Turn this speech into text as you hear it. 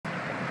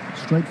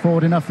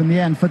Straightforward enough in the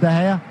end for De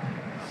Gea.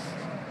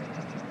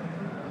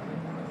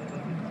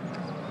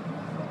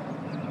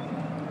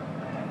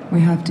 We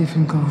have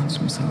different goals,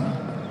 Marcelo.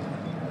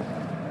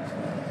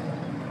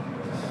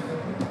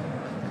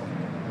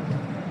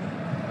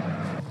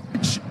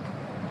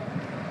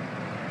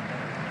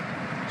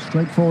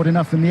 Straightforward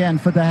enough in the end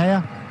for De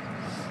Gea.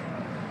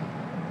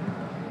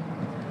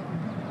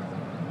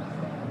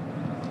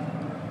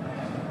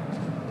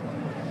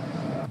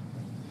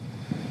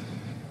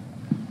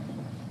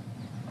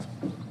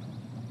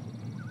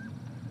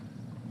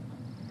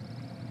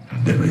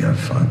 Did we have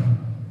fun?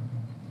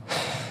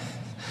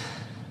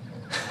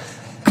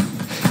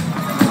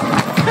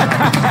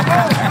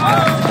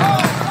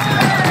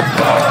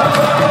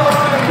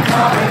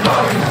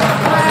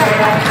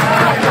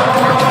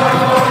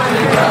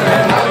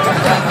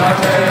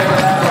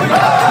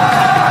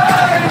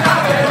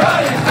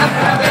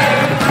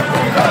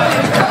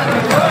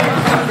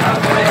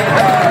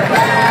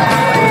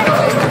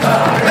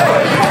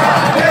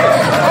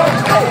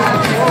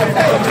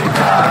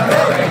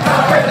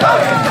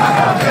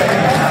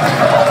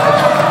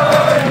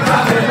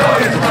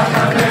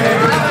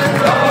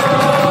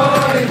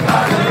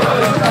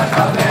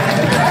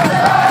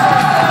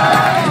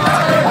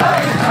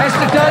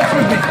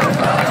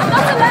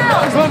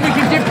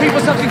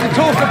 Something to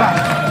talk about.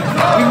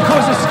 We can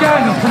cause a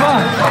scandal, come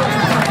on.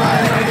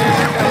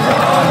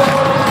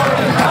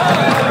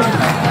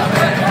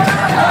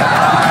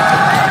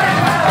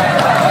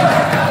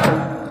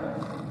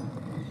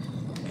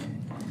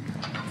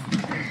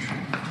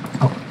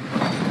 Oh,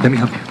 let me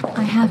help you.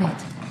 I have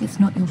it. It's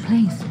not your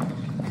place.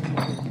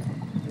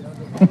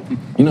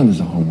 You know there's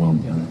a whole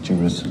world beyond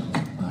Jerusalem.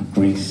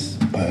 Greece,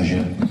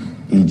 Persia,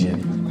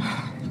 Egypt.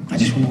 I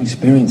just want to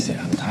experience it.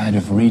 I'm tired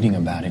of reading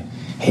about it,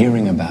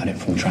 hearing about it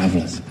from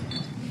travelers.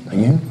 Are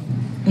you?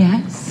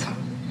 Yes.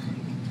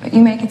 But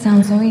you make it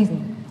sound so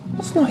easy.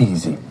 It's not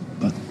easy,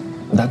 but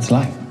that's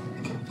life.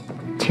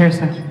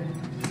 Tirza,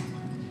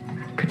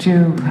 could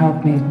you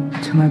help me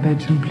to my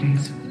bedroom,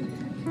 please?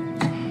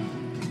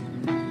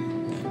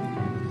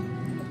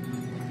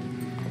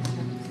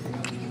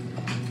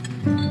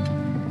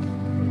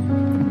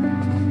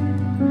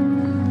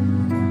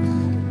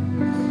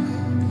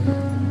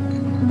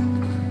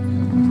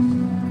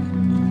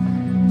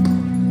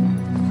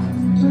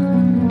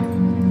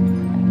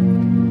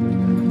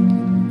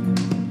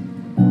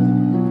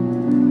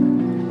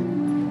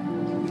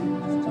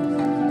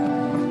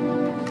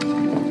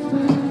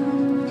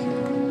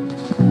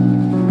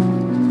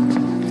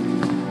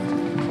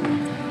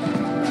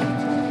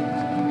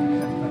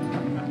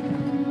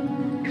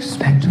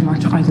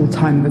 Idle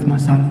time with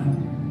Marcelo.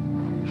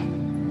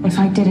 If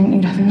I didn't,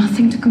 you'd have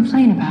nothing to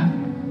complain about.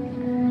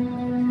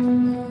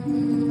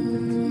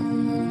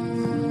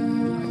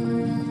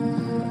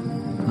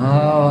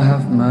 Oh,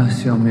 have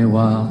mercy on me,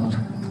 world.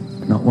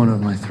 Not one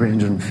of my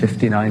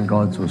 359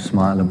 gods will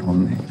smile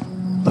upon me.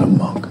 Don't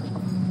mock.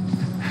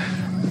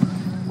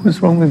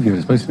 What's wrong with you?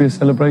 It's supposed to be a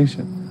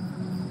celebration.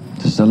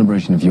 It's a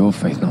celebration of your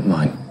faith, not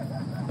mine.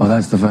 Well,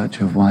 that's the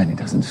virtue of wine. It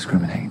doesn't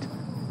discriminate.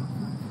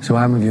 So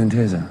I am with you and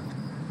Tirza.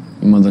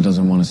 Your mother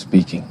doesn't want us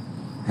speaking.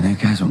 And who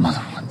cares what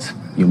mother wants?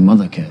 Your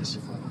mother cares.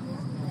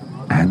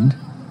 And?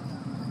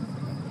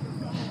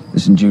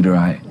 Listen,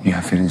 Judah, You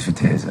have feelings for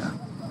Tirza.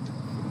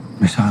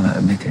 Misala,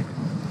 admit it.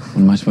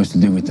 What am I supposed to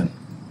do with them?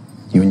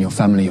 You and your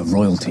family are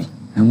royalty.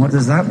 And what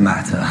does that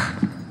matter?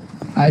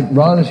 I'd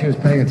rather she was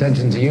paying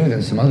attention to you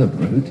than some other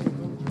brute.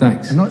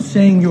 Thanks. I'm not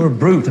saying you're a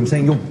brute, I'm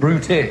saying you're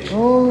brutish.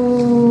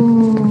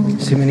 Oh.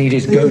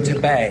 Simonides, go to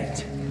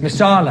bed.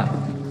 Misala,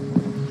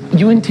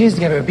 you and Tiz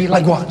together would be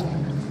like what?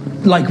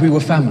 Like we were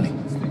family.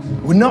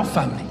 We're not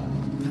family.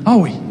 Are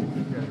we?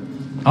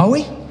 Are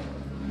we?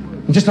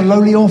 I'm just a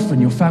lowly orphan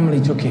your family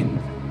took in.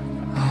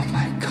 Oh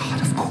my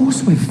God, of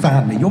course we're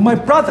family. You're my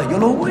brother.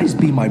 You'll always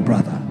be my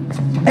brother.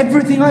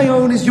 Everything I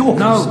own is yours.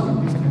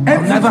 No.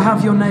 I'll never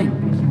have your name.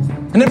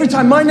 And every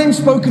time my name's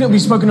spoken, it'll be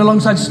spoken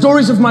alongside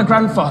stories of my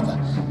grandfather.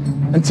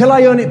 Until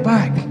I earn it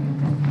back.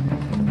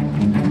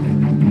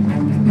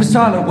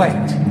 Misala,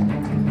 wait.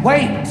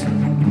 Wait!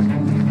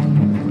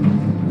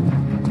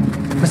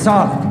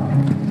 Misala.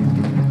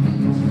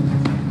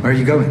 Where are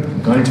you going?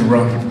 I'm going to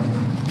Rome.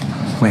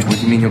 Wait, what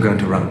do you mean you're going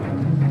to Rome?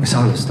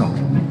 Misala, stop.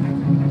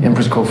 The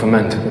Emperor's called for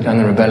men to put down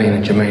the rebellion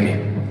in Germania.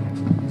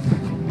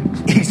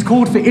 He's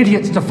called for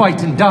idiots to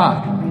fight and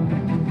die.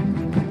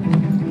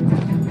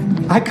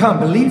 I can't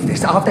believe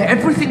this. After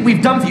everything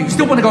we've done for you, you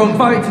still want to go and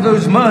fight for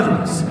those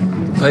murderers.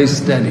 The pay's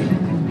steady.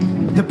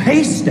 The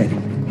pay's steady.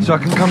 So I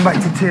can come back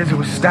to Tirza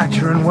with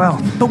stature and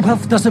wealth. But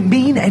wealth doesn't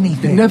mean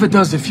anything. It never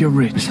does if you're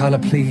rich.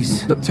 Misala,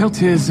 please. Look, tell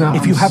Tirza.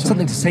 If you have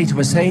something to say to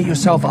her, say it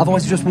yourself.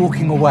 Otherwise, you're just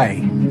walking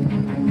away.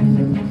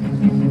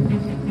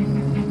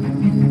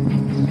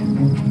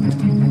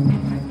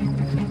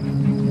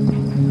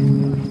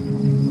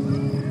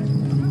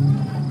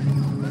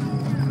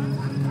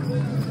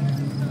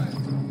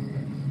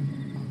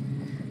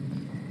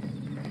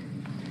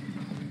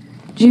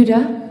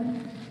 Judah?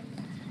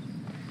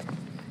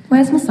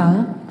 Where's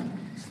Misala?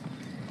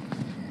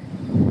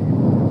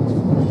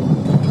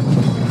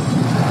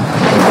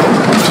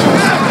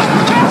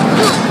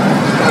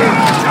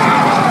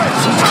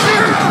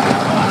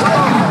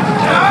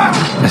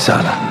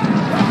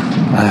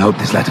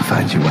 this letter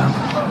finds you well,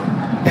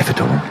 if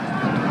at all.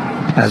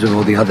 As with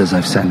all the others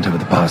I've sent over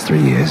the past 3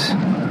 years,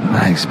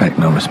 I expect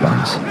no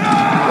response.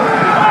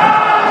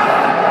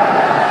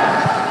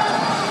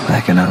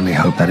 I can only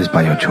hope that is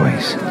by your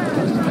choice,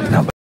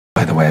 not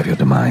by the way of your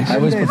demise. I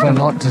always prefer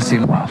not to see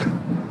the world.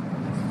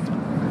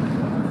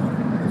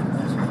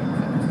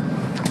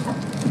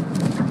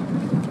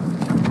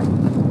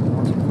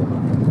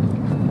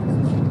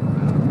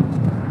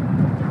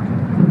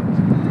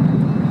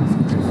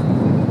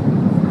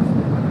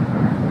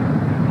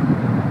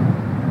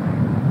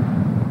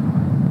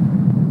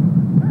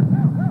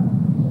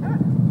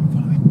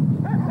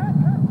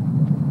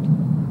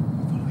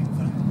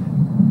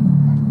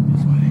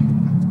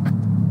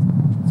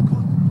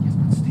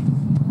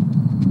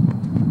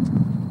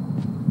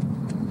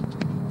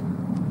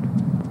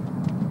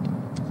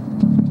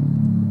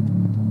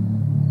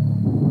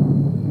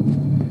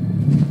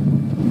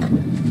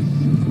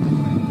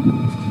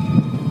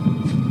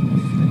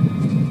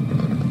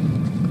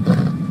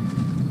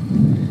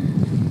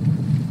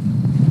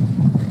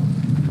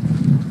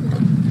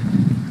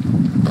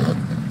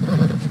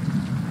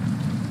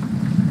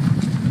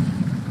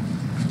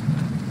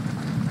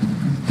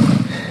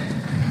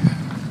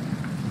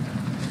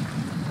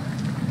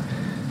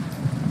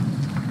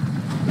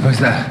 Who's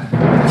that?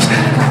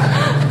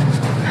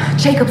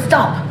 Jacob,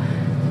 stop!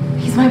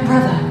 He's my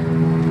brother.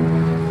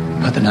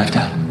 Put the knife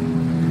down.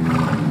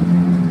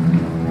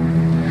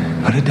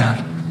 Put it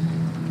down.